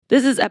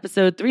This is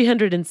episode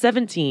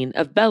 317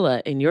 of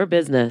Bella in Your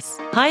Business.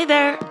 Hi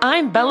there,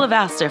 I'm Bella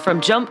Vasta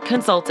from Jump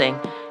Consulting.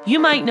 You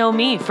might know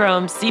me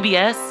from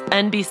CBS,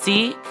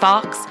 NBC,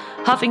 Fox,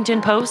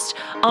 Huffington Post,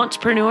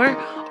 Entrepreneur,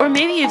 or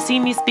maybe you've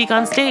seen me speak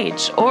on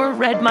stage or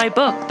read my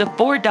book, The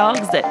 4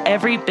 Dogs That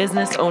Every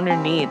Business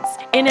Owner Needs.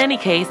 In any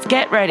case,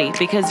 get ready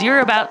because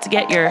you're about to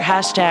get your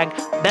hashtag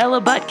Bella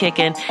butt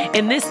kicking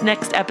in this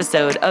next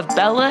episode of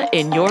Bella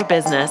in Your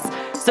Business.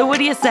 So what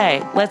do you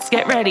say? Let's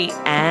get ready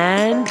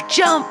and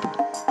jump.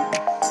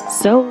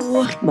 So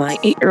my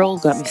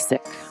 8-year-old got me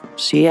sick.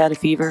 She had a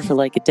fever for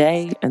like a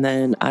day, and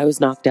then I was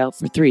knocked out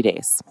for 3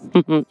 days.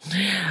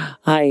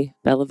 Hi,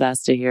 Bella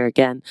Vasta here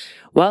again.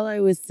 While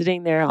I was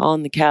sitting there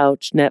on the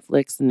couch,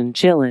 Netflixing and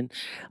chilling,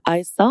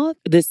 I saw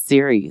this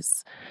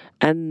series,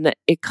 and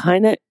it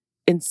kind of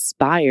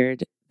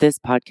inspired this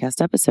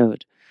podcast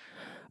episode.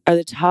 Are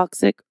the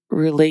toxic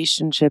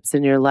relationships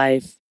in your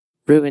life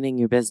ruining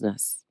your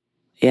business?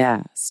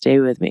 Yeah, stay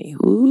with me.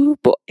 Ooh,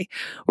 boy.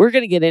 We're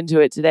going to get into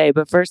it today.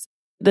 But first,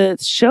 the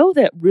show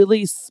that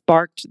really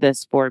sparked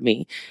this for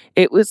me,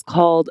 it was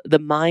called The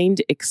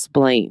Mind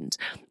Explained.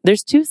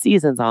 There's 2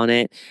 seasons on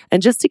it.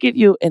 And just to give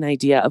you an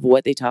idea of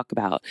what they talk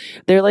about,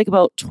 they're like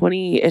about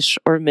 20-ish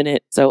or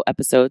minute so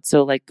episodes.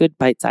 So like good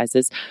bite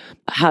sizes,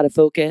 how to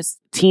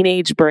focus,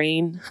 teenage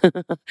brain,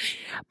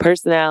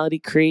 personality,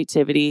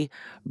 creativity,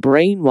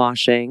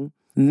 brainwashing,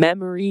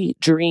 memory,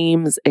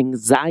 dreams,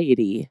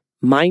 anxiety,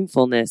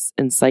 mindfulness,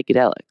 and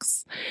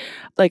psychedelics.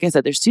 Like I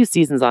said, there's 2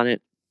 seasons on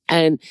it.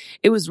 And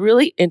it was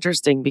really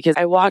interesting because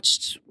I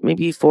watched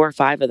maybe 4 or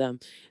 5 of them.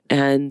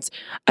 And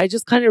I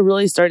just kind of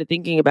really started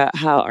thinking about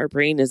how our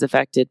brain is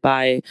affected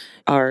by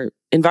our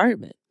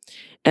environment.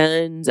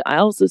 And I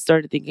also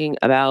started thinking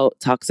about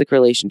toxic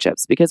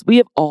relationships because we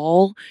have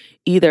all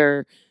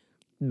either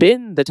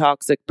been the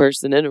toxic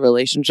person in a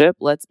relationship,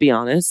 let's be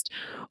honest,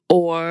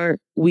 or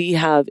we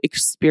have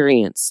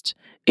experienced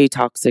a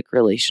toxic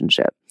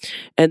relationship.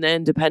 And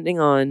then depending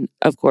on,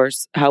 of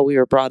course, how we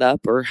were brought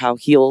up or how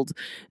healed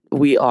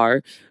we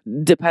are,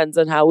 depends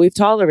on how we've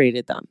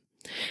tolerated them.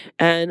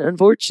 And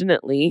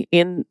unfortunately,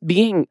 in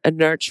being a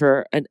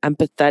nurturer, an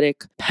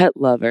empathetic pet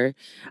lover,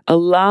 a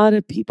lot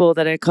of people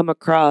that I come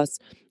across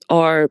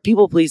are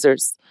people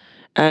pleasers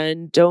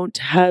and don't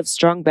have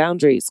strong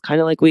boundaries, kind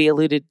of like we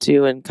alluded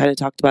to and kind of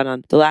talked about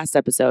on the last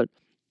episode.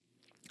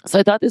 So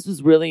I thought this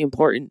was really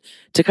important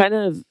to kind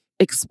of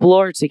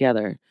explore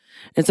together.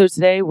 And so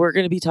today we're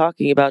going to be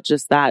talking about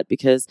just that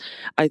because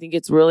I think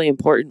it's really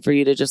important for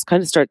you to just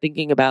kind of start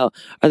thinking about,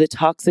 are the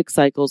toxic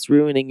cycles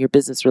ruining your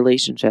business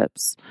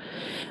relationships?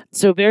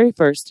 So very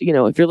first,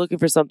 if you're looking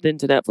for something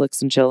to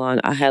Netflix and chill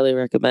on, I highly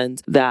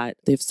recommend that.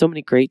 They have so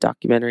many great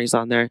documentaries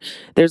on there.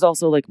 There's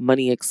also like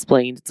Money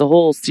Explained. It's a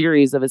whole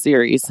series of a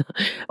series,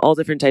 all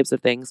different types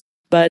of things.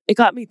 But it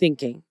got me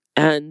thinking.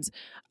 And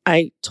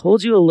I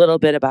told you a little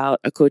bit about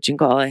a coaching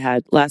call I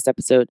had last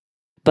episode.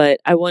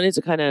 But I wanted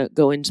to kind of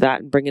go into that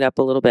and bring it up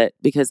a little bit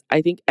because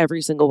I think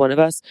every single one of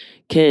us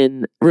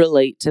can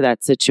relate to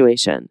that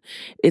situation.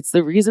 It's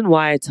the reason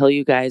why I tell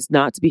you guys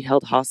not to be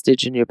held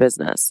hostage in your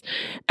business.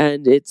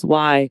 And it's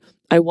why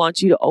I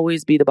want you to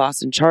always be the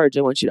boss in charge.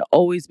 I want you to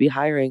always be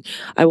hiring.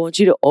 I want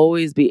you to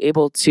always be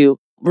able to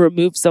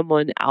remove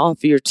someone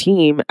off your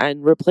team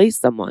and replace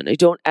someone. I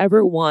don't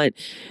ever want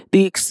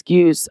the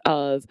excuse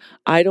of,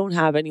 I don't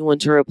have anyone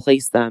to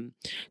replace them,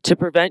 to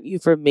prevent you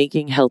from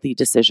making healthy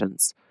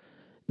decisions.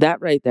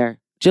 That right there.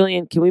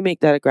 Jillian, can we make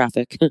that a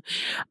graphic?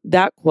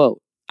 That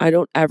quote, I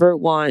don't ever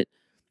want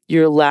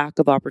your lack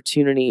of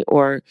opportunity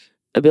or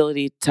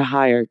ability to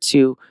hire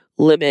to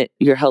limit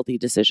your healthy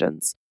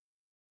decisions,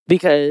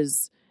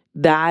 because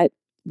that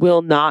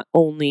will not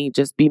only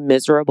just be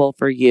miserable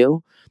for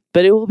you,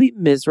 but it will be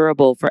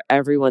miserable for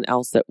everyone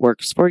else that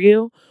works for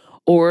you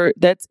or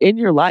that's in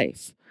your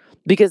life.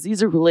 Because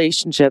these are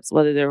relationships,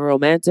 whether they're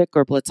romantic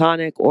or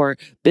platonic or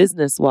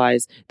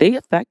business-wise, they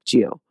affect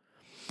you.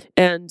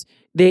 And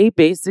they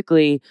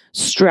basically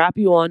strap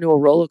you onto a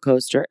roller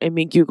coaster and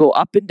make you go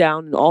up and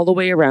down and all the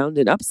way around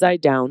and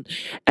upside down.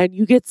 And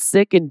you get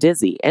sick and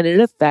dizzy. And it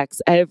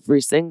affects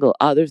every single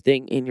other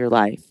thing in your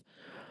life.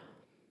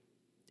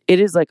 It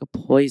is like a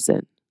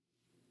poison.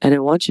 And I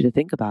want you to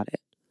think about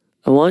it.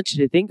 I want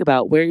you to think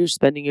about where you're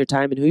spending your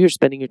time and who you're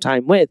spending your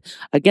time with.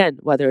 Again,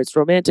 whether it's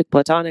romantic,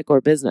 platonic,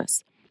 or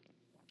business.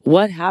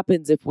 What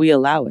happens if we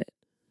allow it?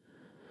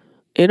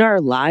 In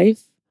our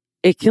life,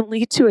 it can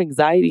lead to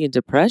anxiety and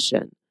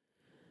depression.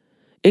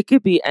 It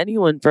could be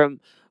anyone from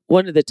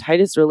one of the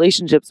tightest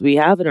relationships we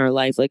have in our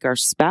life, like our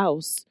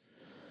spouse,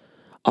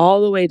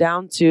 all the way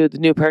down to the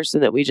new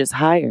person that we just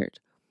hired.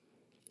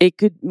 It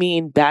could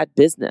mean bad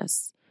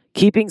business.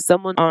 Keeping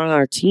someone on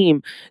our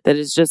team that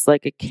is just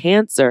like a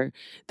cancer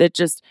that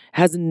just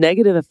has a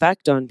negative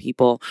effect on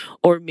people.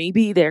 Or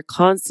maybe they're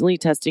constantly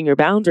testing your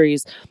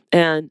boundaries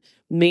and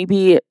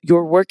maybe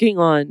you're working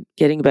on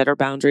getting better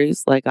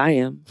boundaries like I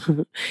am.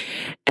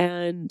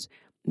 And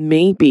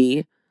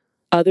maybe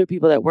other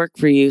people that work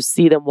for you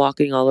see them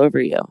walking all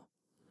over you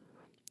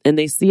and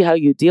they see how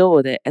you deal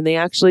with it and they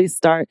actually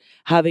start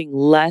having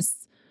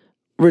less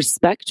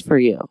respect for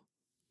you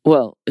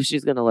Well, if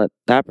she's going to let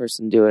that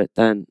person do it,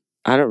 then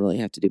I don't really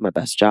have to do my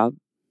best job.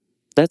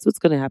 That's what's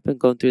going to happen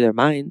going through their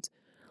mind.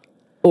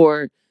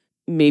 Or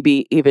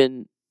maybe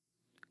even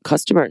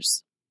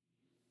customers.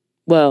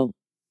 Well,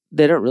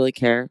 they don't really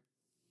care.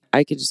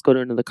 I could just go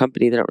to another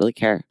company. They don't really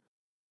care.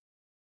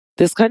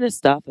 This kind of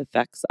stuff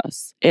affects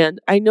us. And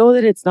I know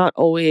that it's not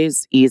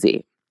always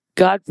easy.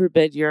 God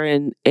forbid you're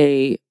in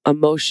a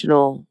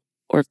emotional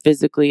or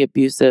physically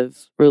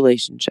abusive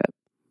relationship.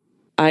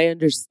 I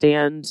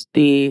understand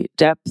the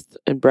depth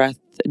and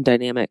breadth and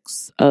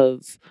dynamics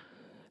of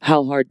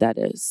how hard that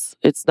is.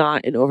 It's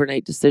not an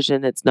overnight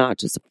decision. It's not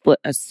just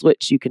a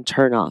switch you can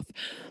turn off.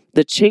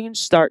 The change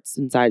starts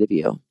inside of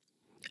you.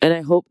 And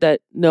I hope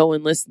that no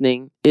one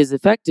listening is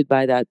affected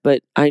by that.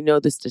 But I know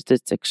the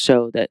statistics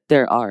show that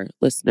there are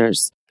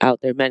listeners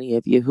out there, many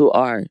of you, who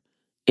are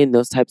in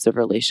those types of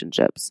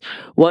relationships.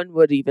 One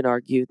would even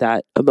argue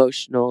that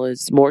emotional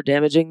is more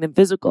damaging than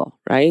physical,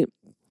 right?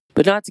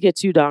 But not to get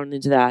too down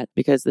into that,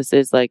 because this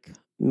is like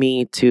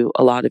me to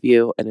a lot of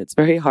you, and it's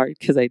very hard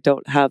because I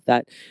don't have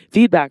that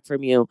feedback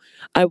from you.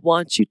 I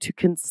want you to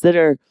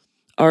consider,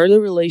 are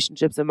the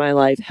relationships in my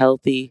life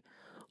healthy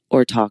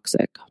or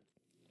toxic?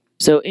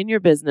 So in your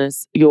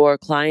business, your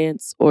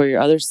clients or your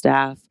other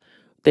staff,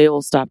 they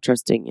will stop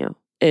trusting you.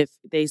 If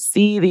they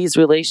see these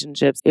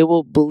relationships, it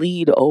will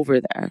bleed over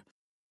there.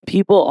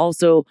 People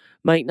also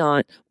might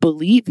not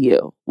believe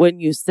you when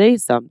you say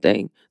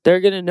something.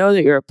 They're going to know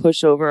that you're a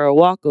pushover or a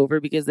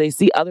walkover because they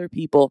see other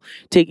people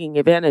taking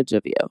advantage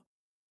of you.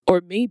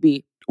 Or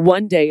maybe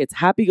one day it's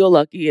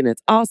happy-go-lucky and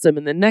it's awesome,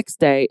 and the next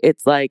day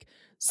it's like,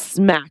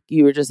 smack,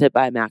 you were just hit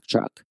by a Mack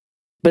truck.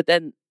 But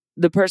then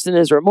the person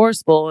is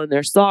remorseful and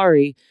they're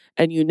sorry,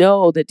 and you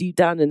know that deep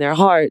down in their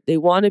heart, they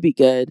want to be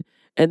good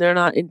and they're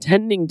not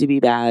intending to be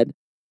bad.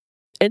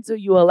 And so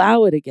you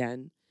allow it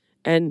again.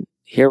 And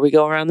here we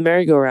go around the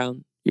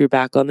merry-go-round. You're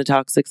back on the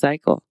toxic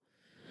cycle.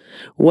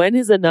 When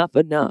is enough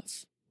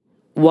enough?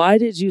 Why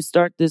did you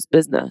start this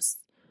business?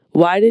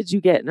 Why did you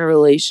get in a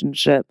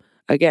relationship,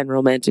 again,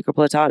 romantic or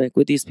platonic,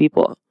 with these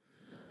people?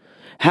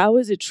 How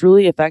is it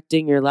truly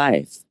affecting your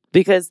life?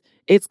 Because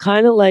it's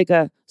kind of like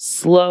a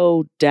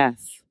slow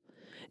death.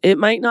 It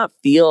might not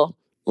feel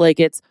like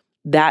it's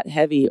that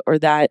heavy or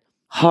that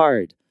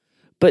hard,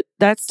 but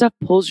that stuff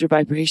pulls your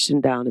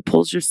vibration down. It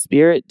pulls your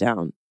spirit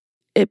down.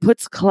 It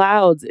puts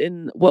clouds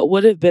in what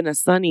would have been a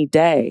sunny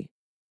day.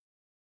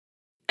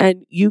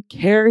 And you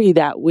carry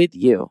that with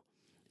you,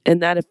 and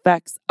that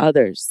affects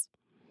others.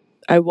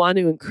 I want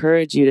to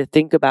encourage you to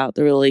think about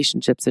the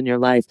relationships in your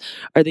life.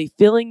 Are they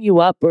filling you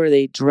up or are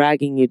they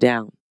dragging you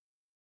down?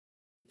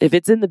 If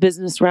it's in the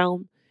business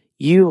realm,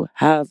 you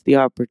have the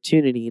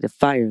opportunity to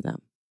fire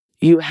them.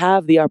 You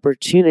have the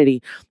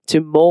opportunity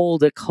to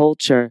mold a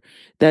culture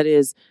that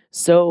is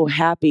so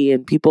happy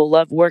and people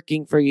love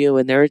working for you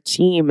and they're a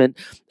team and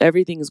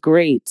everything's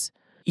great.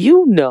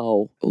 You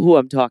know who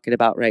I'm talking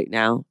about right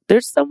now.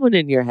 There's someone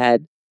in your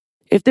head.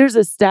 If there's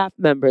a staff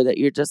member that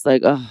you're just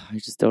like, oh, I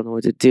just don't know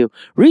what to do,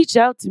 reach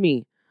out to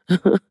me.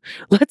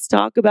 Let's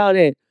talk about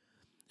it.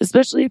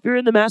 Especially if you're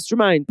in the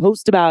mastermind,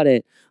 post about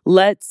it.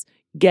 Let's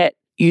get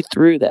you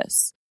through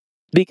this,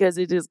 because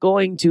it is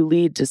going to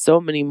lead to so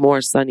many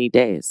more sunny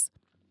days.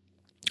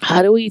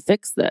 How do we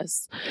fix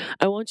this?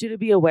 I want you to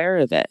be aware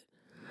of it.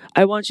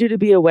 I want you to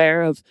be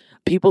aware of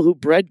people who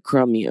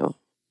breadcrumb you.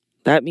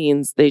 That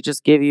means they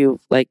just give you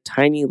like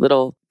tiny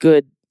little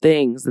good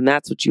things, and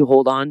that's what you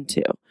hold on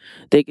to.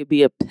 They could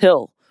be a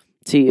pill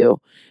to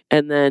you,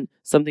 and then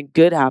something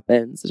good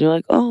happens, and you're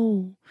like,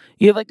 oh,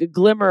 you have like a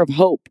glimmer of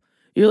hope.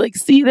 You're like,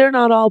 see, they're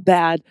not all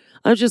bad.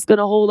 I'm just going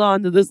to hold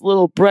on to this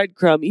little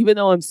breadcrumb, even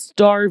though I'm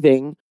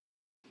starving,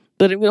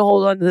 but I'm going to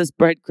hold on to this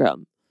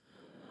breadcrumb.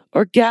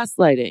 Or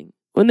gaslighting.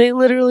 When they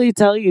literally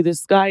tell you the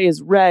sky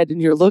is red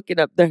and you're looking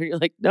up there, you're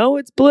like, no,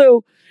 it's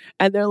blue.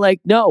 And they're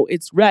like, no,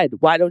 it's red.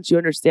 Why don't you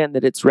understand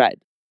that it's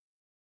red?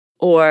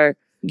 Or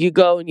you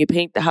go and you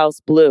paint the house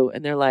blue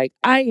and they're like,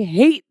 I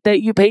hate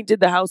that you painted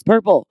the house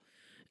purple.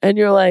 And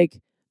you're like,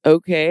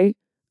 okay,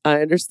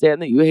 I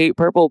understand that you hate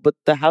purple, but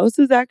the house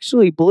is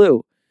actually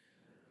blue.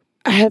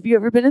 Have you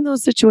ever been in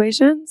those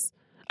situations?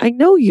 I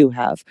know you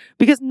have,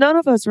 because none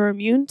of us are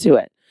immune to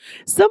it.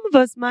 Some of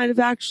us might have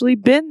actually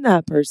been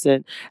that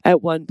person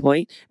at one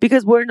point,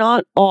 because we're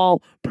not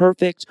all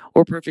perfect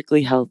or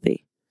perfectly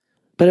healthy.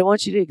 But I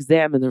want you to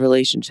examine the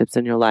relationships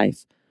in your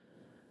life,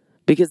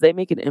 because they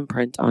make an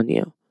imprint on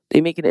you.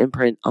 They make an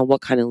imprint on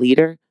what kind of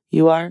leader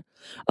you are,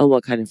 on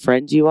what kind of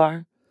friend you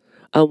are,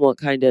 on what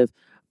kind of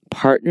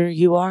partner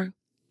you are.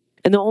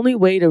 And the only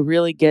way to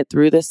really get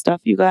through this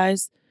stuff, you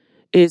guys,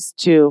 is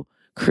to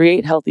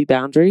create healthy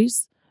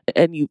boundaries.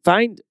 And you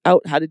find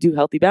out how to do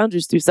healthy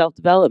boundaries through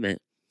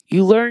self-development.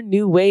 You learn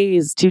new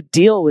ways to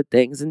deal with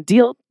things, and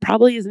deal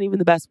probably isn't even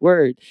the best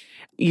word.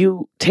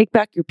 You take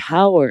back your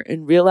power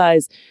and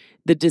realize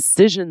the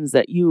decisions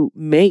that you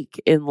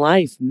make in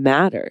life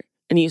matter,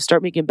 and you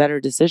start making better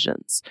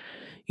decisions.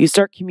 You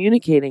start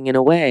communicating in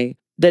a way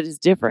that is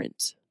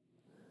different.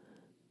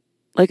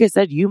 Like I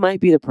said, you might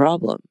be the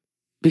problem.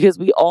 because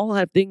we all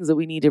have things that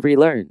we need to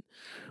relearn.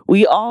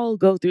 We all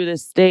go through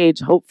this stage,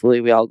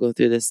 hopefully we all go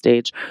through this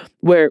stage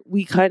where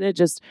we kind of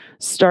just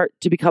start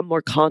to become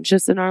more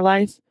conscious in our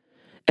life.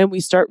 And we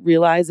start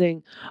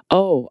realizing,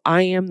 oh,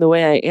 I am the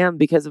way I am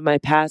because of my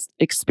past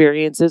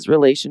experiences,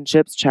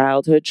 relationships,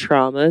 childhood,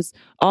 traumas,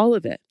 all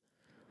of it.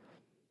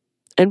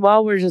 And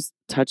while we're just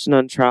touching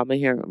on trauma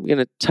here, I'm going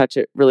to touch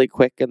it really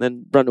quick and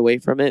then run away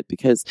from it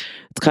because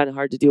it's kind of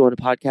hard to do on a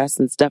podcast.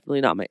 And it's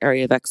definitely not my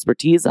area of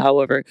expertise.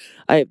 However,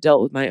 I have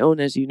dealt with my own,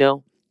 as you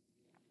know.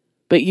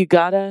 But you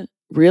got to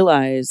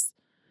realize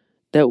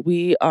that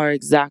we are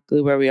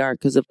exactly where we are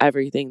because of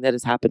everything that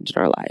has happened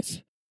in our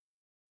life.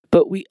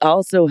 But we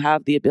also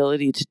have the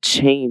ability to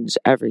change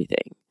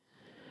everything.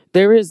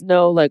 There is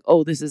no like,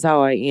 oh, this is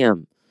how I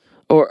am.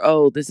 Or,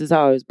 oh, this is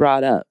how I was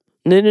brought up.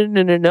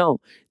 No.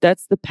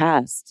 That's the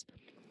past.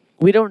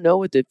 We don't know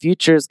what the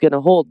future is going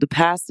to hold. The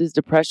past is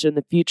depression.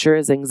 The future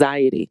is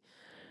anxiety.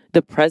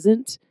 The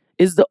present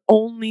is the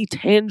only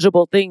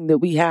tangible thing that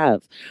we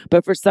have.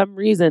 But for some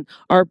reason,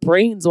 our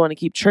brains want to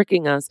keep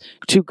tricking us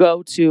to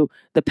go to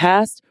the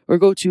past or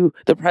go to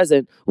the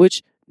present,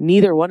 which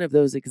neither one of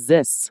those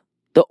exists.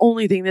 The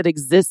only thing that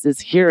exists is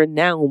here and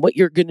now and what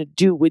you're going to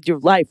do with your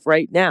life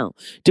right now.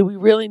 Do we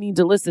really need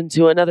to listen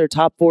to another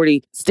top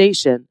 40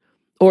 station?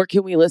 Or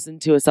can we listen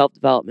to a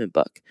self-development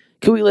book?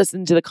 Can we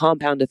listen to The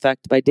Compound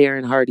Effect by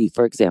Darren Hardy,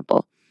 for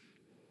example?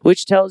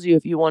 Which tells you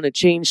if you want to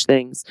change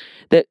things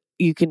that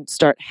you can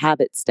start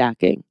habit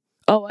stacking.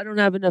 Oh, I don't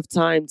have enough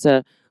time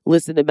to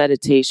listen to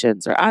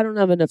meditations, or I don't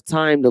have enough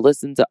time to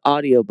listen to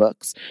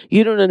audiobooks.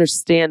 You don't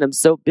understand. I'm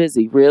so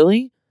busy.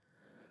 Really?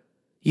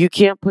 You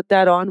can't put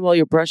that on while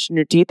you're brushing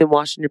your teeth and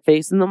washing your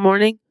face in the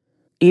morning?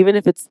 Even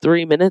if it's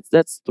 3 minutes,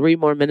 that's 3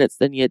 more minutes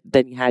than you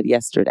had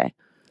yesterday.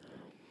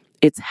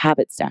 It's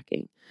habit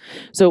stacking.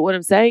 So what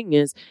I'm saying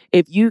is,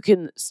 if you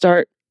can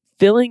start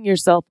filling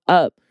yourself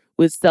up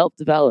with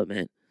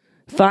self-development,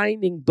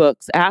 finding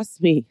books, ask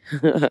me.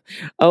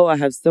 Oh, I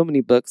have so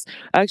many books.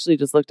 I actually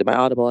just looked at my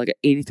Audible. I got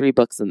 83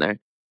 books in there.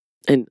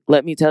 And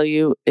let me tell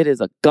you, it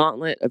is a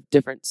gauntlet of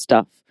different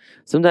stuff.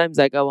 Sometimes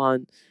I go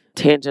on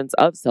tangents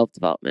of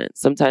self-development.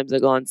 Sometimes I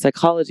go on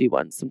psychology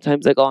ones.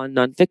 Sometimes I go on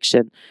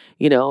nonfiction,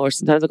 or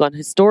sometimes I go on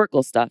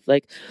historical stuff.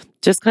 Like,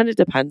 just kind of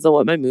depends on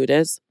what my mood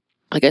is.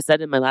 Like I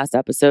said in my last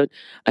episode,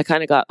 I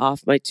kind of got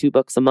off my 2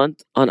 books a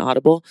month on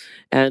Audible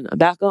and I'm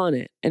back on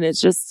it. And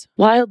it's just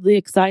wildly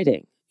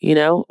exciting,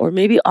 or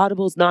maybe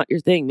Audible's not your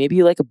thing. Maybe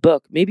you like a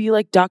book. Maybe you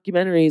like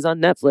documentaries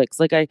on Netflix.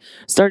 Like I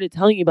started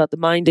telling you about The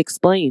Mind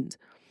Explained.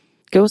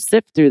 Go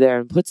sift through there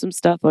and put some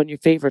stuff on your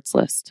favorites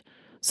list.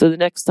 So the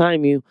next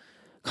time you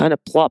kind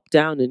of plop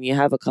down and you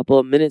have a couple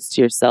of minutes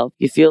to yourself,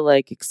 you feel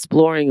like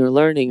exploring or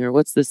learning, or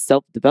what's this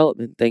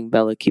self-development thing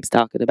Bella keeps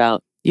talking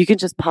about, you can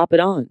just pop it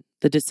on.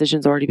 The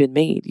decision's already been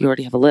made. You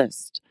already have a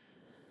list.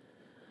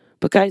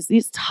 But guys,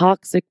 these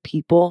toxic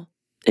people,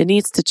 it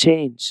needs to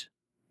change.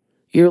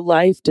 Your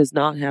life does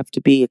not have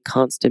to be a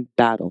constant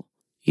battle.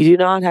 You do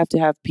not have to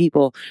have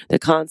people that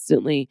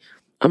constantly,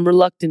 I'm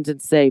reluctant to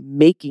say,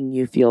 making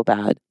you feel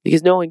bad,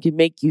 because no one can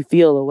make you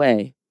feel a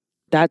way.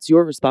 That's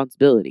your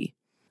responsibility.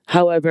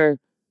 However,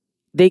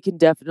 they can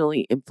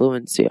definitely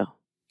influence you.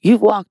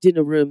 You've walked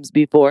into rooms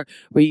before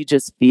where you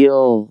just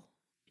feel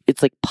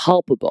it's like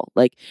palpable,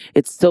 like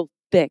it's so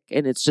thick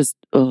and it's just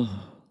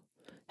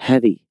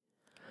heavy.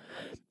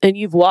 And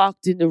you've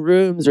walked into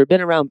rooms or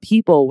been around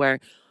people where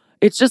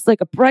it's just like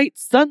a bright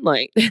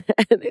sunlight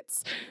and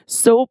it's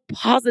so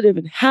positive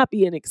and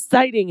happy and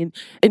exciting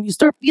and you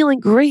start feeling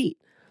great.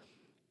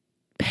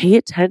 Pay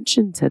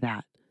attention to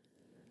that.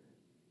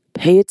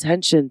 Pay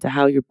attention to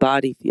how your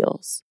body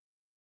feels.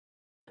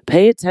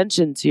 Pay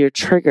attention to your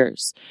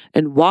triggers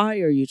and why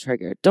are you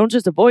triggered? Don't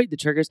just avoid the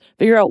triggers,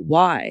 figure out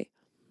why.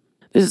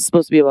 This is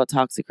supposed to be about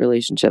toxic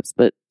relationships,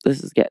 but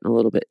this is getting a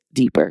little bit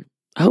deeper.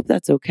 I hope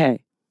that's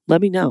okay.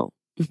 Let me know.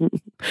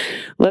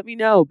 Let me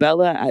know,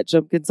 Bella at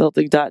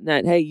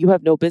jumpconsulting.net. Hey, you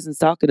have no business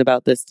talking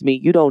about this to me.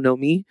 You don't know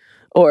me.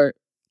 Or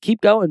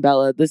keep going,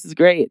 Bella. This is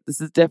great. This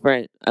is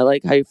different. I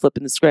like how you're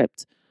flipping the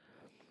script.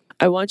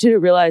 I want you to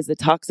realize that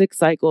toxic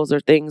cycles are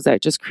things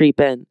that just creep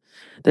in.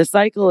 The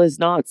cycle is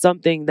not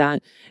something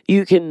that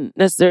you can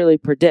necessarily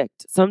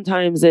predict.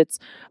 Sometimes it's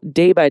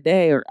day by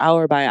day or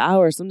hour by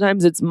hour.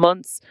 Sometimes it's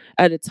months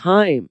at a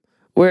time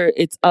where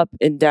it's up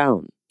and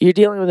down. You're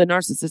dealing with a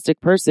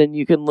narcissistic person,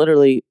 you can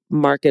literally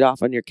mark it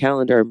off on your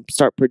calendar and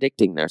start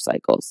predicting their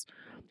cycles.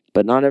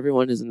 But not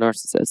everyone is a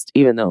narcissist,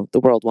 even though the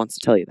world wants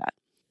to tell you that.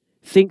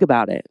 Think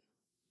about it.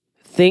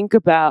 Think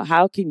about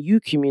how can you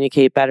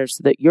communicate better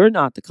so that you're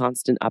not the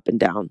constant up and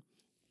down.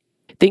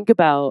 Think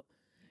about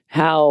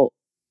how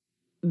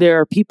there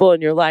are people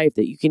in your life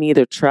that you can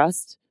either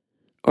trust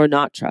or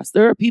not trust.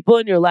 There are people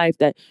in your life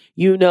that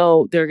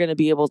they're going to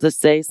be able to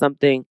say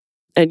something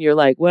and you're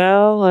like,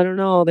 well, I don't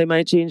know, they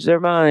might change their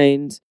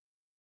mind.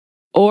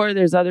 Or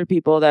there's other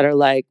people that are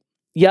like,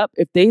 yep,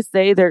 if they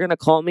say they're going to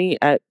call me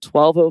at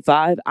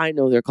 12:05, I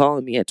know they're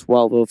calling me at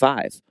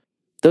 12:05.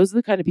 Those are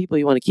the kind of people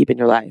you want to keep in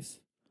your life.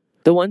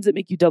 The ones that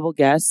make you double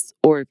guess,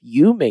 or if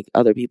you make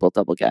other people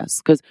double guess,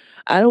 because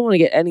I don't want to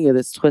get any of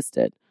this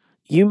twisted.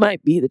 You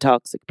might be the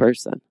toxic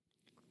person.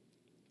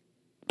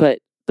 But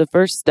the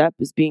first step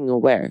is being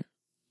aware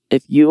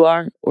if you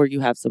are or you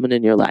have someone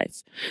in your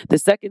life. The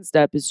second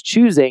step is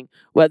choosing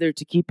whether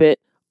to keep it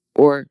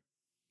or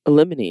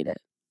eliminate it.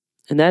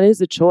 And that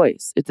is a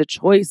choice. It's a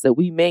choice that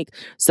we make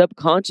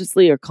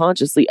subconsciously or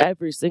consciously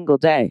every single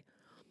day.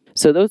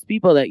 So those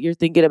people that you're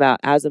thinking about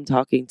as I'm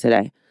talking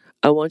today,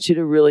 I want you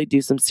to really do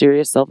some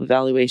serious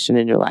self-evaluation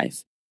in your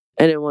life.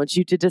 And I want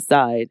you to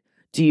decide,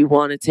 do you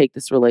want to take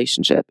this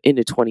relationship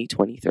into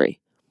 2023?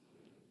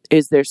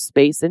 Is there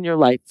space in your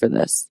life for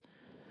this?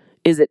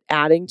 Is it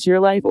adding to your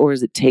life or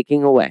is it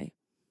taking away?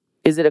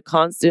 Is it a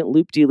constant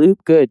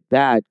loop-de-loop? Good,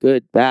 bad,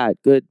 good, bad,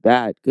 good,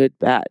 bad, good,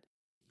 bad.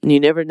 And you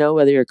never know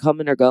whether you're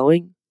coming or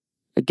going.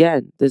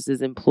 Again, this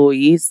is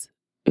employees.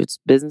 It's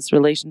business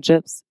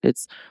relationships.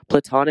 It's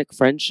platonic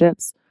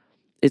friendships.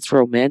 It's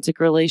romantic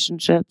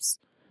relationships.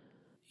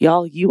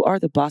 Y'all, you are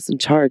the boss in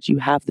charge. You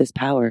have this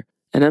power.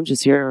 And I'm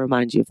just here to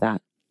remind you of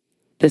that.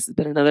 This has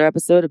been another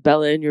episode of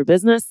Bella in Your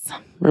Business.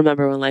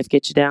 Remember, when life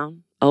gets you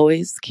down,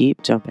 always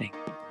keep jumping.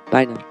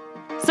 Bye now.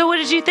 So what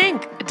did you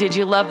think? Did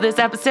you love this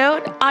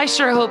episode? I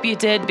sure hope you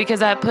did,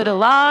 because I put a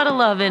lot of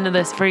love into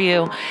this for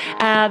you.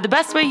 The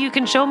best way you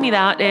can show me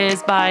that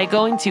is by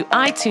going to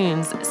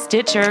iTunes,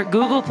 Stitcher,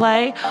 Google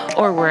Play,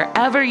 or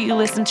wherever you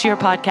listen to your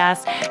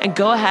podcast, and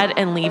go ahead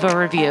and leave a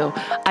review.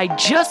 I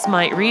just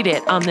might read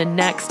it on the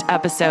next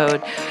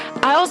episode.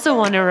 I also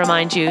want to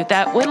remind you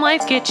that when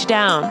life gets you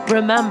down,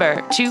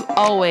 remember to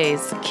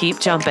always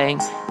keep jumping.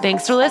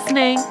 Thanks for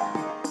listening.